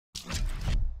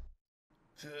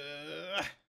Hey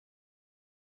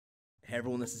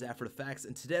everyone, this is infests,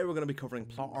 and today we're going to be covering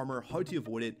plot armor, how to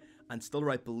avoid it, and still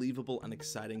write believable and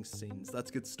exciting scenes. Let's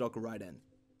get stuck right in.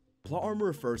 Plot armor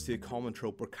refers to a common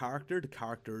trope where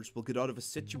characters will get out of a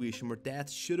situation where death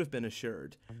should have been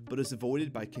assured, but is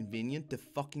avoided by convenient to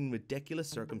fucking ridiculous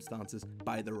circumstances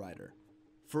by the writer.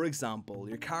 For example,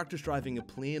 your character's driving a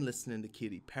plane listening to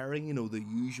Katy Perry, you know, the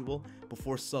usual,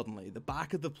 before suddenly the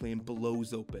back of the plane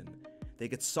blows open. They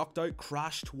get sucked out,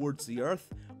 crash towards the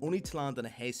earth, only to land in a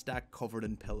haystack covered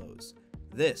in pillows.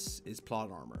 This is plot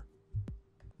armor.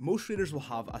 Most readers will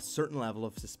have a certain level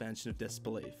of suspension of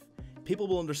disbelief. People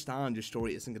will understand your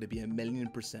story isn't going to be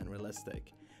 1,000,000%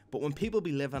 realistic. But when people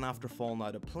be living after falling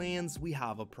out of planes, we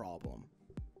have a problem.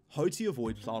 How to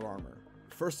avoid plot armor?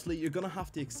 Firstly, you're going to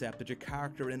have to accept that your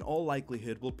character in all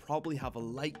likelihood will probably have a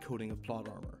light coating of plot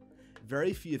armor.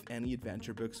 Very few if any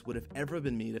adventure books would have ever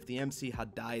been made if the MC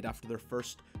had died after their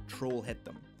first troll hit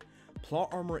them. Plot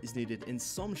armor is needed in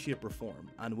some shape or form,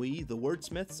 and we, the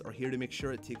wordsmiths, are here to make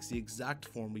sure it takes the exact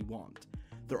form we want.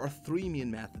 There are three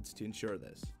main methods to ensure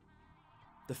this.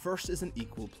 The first is an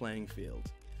equal playing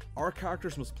field. Our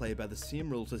characters must play by the same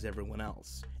rules as everyone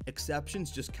else.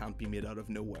 Exceptions just can't be made out of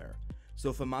nowhere. So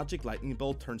if a magic lightning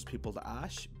bolt turns people to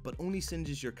ash, but only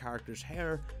singes your character's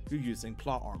hair, you're using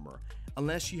plot armor,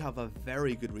 unless you have a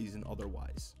very good reason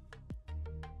otherwise.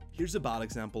 Here's a bad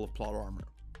example of plot armor.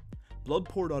 Blood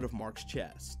poured out of Mark's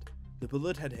chest. The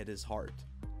bullet had hit his heart.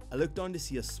 I looked down to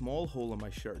see a small hole in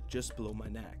my shirt just below my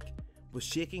neck. With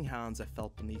shaking hands I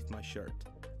felt beneath my shirt.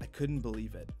 I couldn't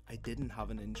believe it. I didn't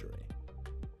have an injury.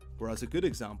 Whereas a good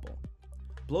example.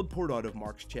 Blood poured out of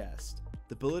Mark's chest.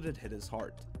 The bullet had hit his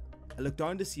heart. I looked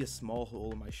down to see a small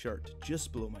hole in my shirt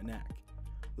just below my neck.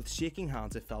 With shaking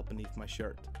hands I felt beneath my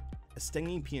shirt. A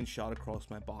stinging pain shot across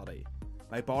my body.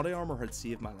 My body armor had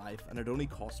saved my life and it only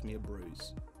cost me a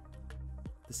bruise.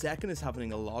 The second is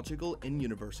having a logical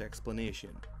in-universe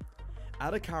explanation.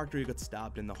 Add a character who got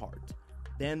stabbed in the heart,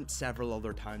 then several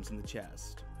other times in the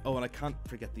chest. Oh, and I can't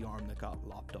forget the arm that got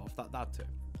lopped off, that too.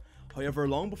 However,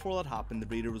 long before that happened, the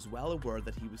reader was well aware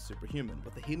that he was superhuman,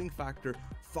 with a healing factor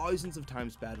thousands of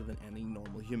times better than any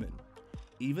normal human.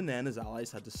 Even then, his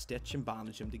allies had to stitch and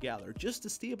bandage him together just to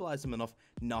stabilize him enough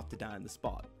not to die on the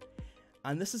spot.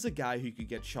 And this is a guy who could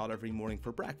get shot every morning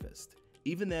for breakfast.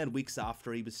 Even then, weeks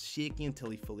after, he was shaky until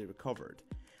he fully recovered.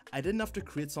 I didn't have to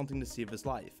create something to save his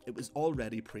life, it was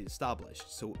already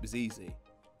pre-established, so it was easy.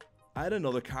 I had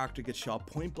another character get shot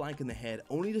point blank in the head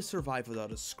only to survive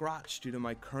without a scratch due to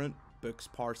my current book's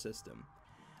power system.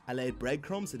 I laid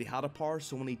breadcrumbs that he had a power,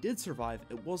 so when he did survive,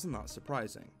 it wasn't that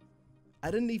surprising. I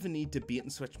didn't even need to bait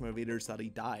and switch my readers that he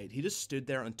died, he just stood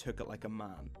there and took it like a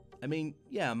man. I mean,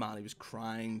 yeah, a man, he was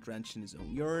crying, drenched in his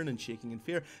own urine and shaking in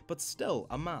fear, but still,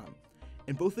 a man.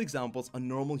 In both examples, a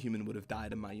normal human would have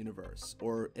died in my universe,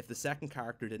 or if the second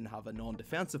character didn't have a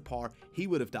non-defensive power, he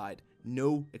would have died,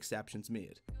 no exceptions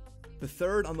made. The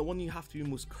third, and the one you have to be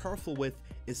most careful with,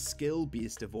 is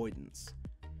skill-based avoidance.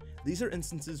 These are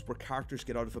instances where characters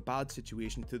get out of a bad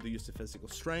situation through the use of physical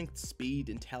strength, speed,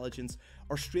 intelligence,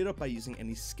 or straight up by using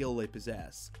any skill they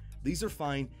possess. These are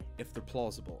fine if they're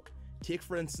plausible. Take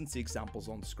for instance the examples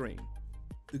on screen.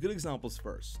 The good examples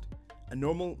first. A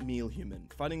normal male human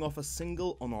fighting off a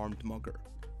single unarmed mugger.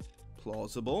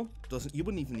 Plausible, you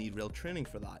wouldn't even need real training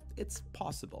for that, it's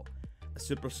possible. A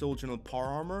super soldier in power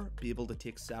armor, be able to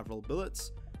take several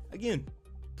bullets. Again,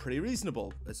 pretty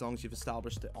reasonable as long as you've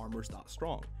established the armor's that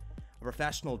strong. A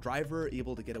professional driver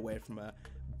able to get away from a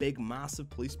big massive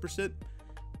police pursuit?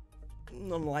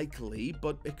 Unlikely,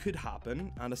 but it could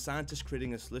happen. And a scientist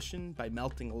creating a solution by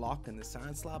melting a lock in the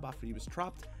science lab after he was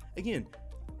trapped? Again,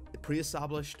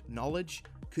 pre-established knowledge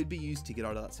could be used to get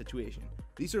out of that situation.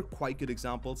 These are quite good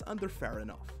examples and they're fair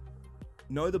enough.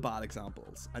 Now the bad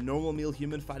examples. A normal male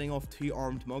human fighting off two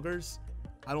armed muggers?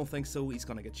 I don't think so, he's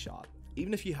gonna get shot.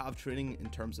 Even if you have training in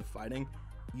terms of fighting,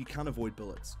 you can't avoid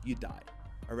bullets, you die.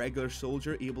 A regular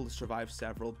soldier able to survive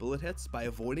several bullet hits by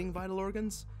avoiding vital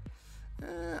organs?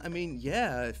 I mean,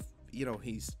 yeah, if, you know,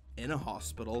 he's in a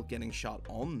hospital getting shot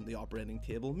on the operating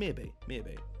table, maybe.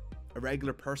 A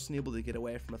regular person able to get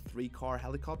away from a 3-car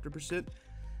helicopter pursuit?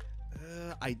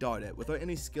 I doubt it. Without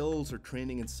any skills or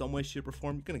training in some way, shape or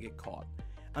form, you're gonna get caught.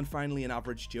 And finally, an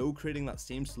average Joe creating that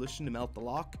same solution to melt the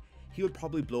lock? He would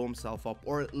probably blow himself up,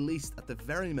 or at least, at the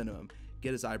very minimum,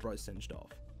 get his eyebrows singed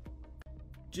off.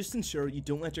 Just ensure you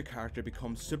don't let your character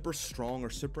become super strong or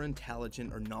super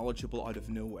intelligent or knowledgeable out of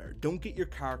nowhere. Don't get your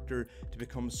character to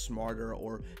become smarter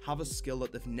or have a skill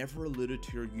that they've never alluded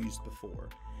to or used before.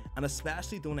 and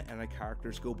especially don't let any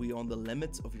characters go beyond the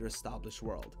limits of your established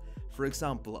world. For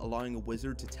example, allowing a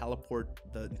wizard to teleport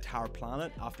the entire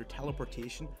planet after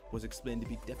teleportation was explained to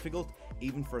be difficult,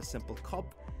 even for a simple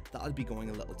cup. That would be going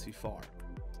a little too far.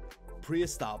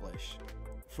 Pre-establish.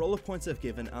 For all the points I've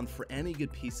given, and for any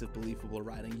good piece of believable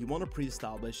writing, you want to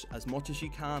pre-establish as much as you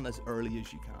can, as early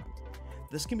as you can.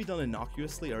 This can be done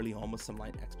innocuously early on with some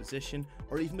light exposition,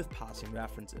 or even with passing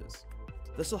references.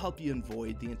 This will help you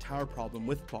avoid the entire problem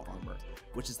with plot armor,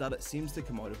 which is that it seems to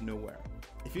come out of nowhere.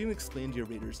 If you can explain to your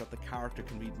readers that the character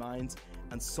can read minds,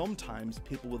 and sometimes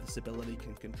people with this ability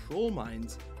can control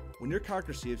minds, when your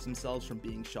character saves themselves from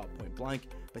being shot point blank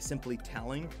by simply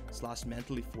telling /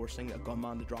 mentally forcing a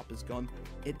gunman to drop his gun,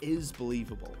 it is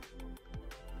believable.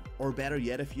 Or better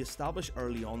yet, if you establish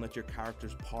early on that your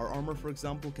character's power armor, for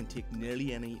example, can take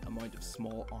nearly any amount of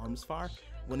small arms fire,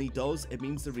 when he does, it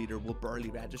means the reader will barely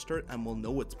register it and will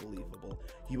know it's believable.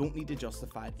 You won't need to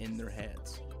justify it in their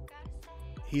heads.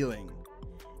 Healing.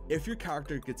 If your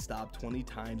character gets stabbed 20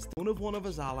 times, don't have one of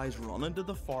his allies run into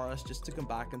the forest just to come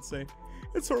back and say,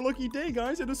 "It's our lucky day,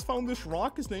 guys, I just found this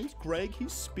rock, his name's Greg, he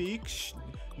speaks,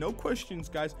 no questions,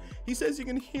 guys. He says you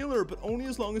can heal her, but only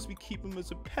as long as we keep him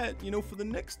as a pet, you know, for the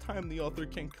next time the author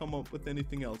can't come up with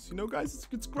anything else. You know, guys,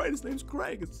 it's great, his name's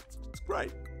Greg, it's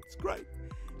great, it's great."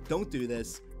 Don't do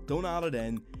this, don't add it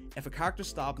in. If a character's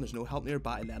stabbed and there's no help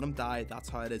nearby, let him die, that's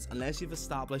how it is, unless you've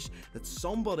established that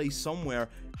somebody somewhere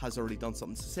has already done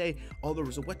something. So say, oh, there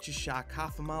was a witch's shack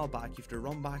half a mile back, you have to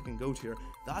run back and go to her,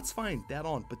 that's fine, dead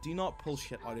on, but do not pull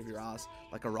shit out of your ass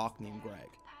like a rock named Greg.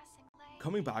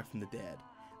 Coming back from the dead.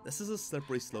 This is a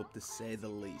slippery slope to say the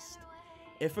least.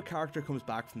 If a character comes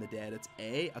back from the dead, it's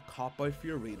A, a cop-out for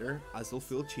your reader, as they'll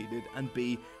feel cheated, and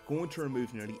B, going to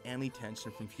remove nearly any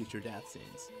tension from future death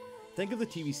scenes. Think of the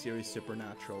TV series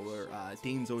Supernatural, where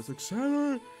Dean's always like, "Save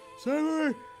me!"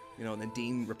 You know, and then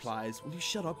Dean replies, "Will you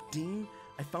shut up, Dean?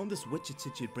 I found this witch that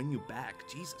said she'd bring you back.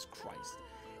 Jesus Christ."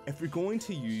 If you're going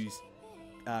to use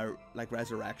like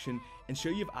resurrection,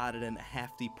 ensure you've added in a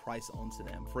hefty price onto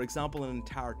them. For example, an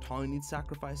entire town needs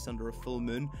sacrifice under a full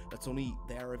moon that's only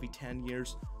there every 10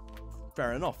 years.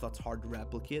 Fair enough, that's hard to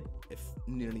replicate, if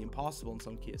nearly impossible in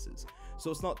some cases.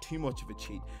 So it's not too much of a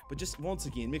cheat, but just once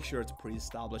again, make sure it's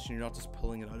pre-established and you're not just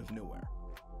pulling it out of nowhere.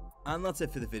 And that's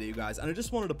it for the video, guys, and I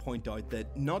just wanted to point out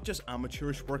that not just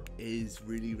amateurish work is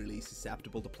really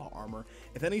susceptible to plot armor.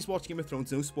 If anybody's watched Game of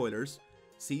Thrones, no spoilers,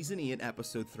 Season 8,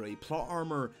 Episode 3, plot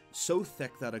armor so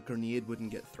thick that a grenade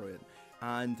wouldn't get through it.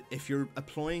 And if you're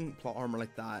applying plot armor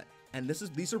like that, and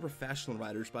these are professional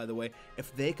writers, by the way,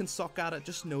 if they can suck at it,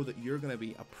 just know that you're going to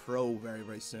be a pro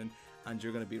very soon, and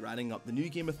you're going to be writing up the new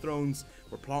Game of Thrones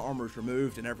where plot armor is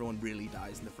removed and everyone really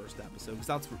dies in the first episode, because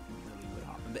that's what really would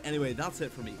happen. But anyway, that's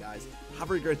it for me, guys.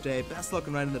 Have a great day, best luck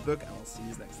in writing the book, and I'll see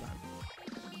you next time.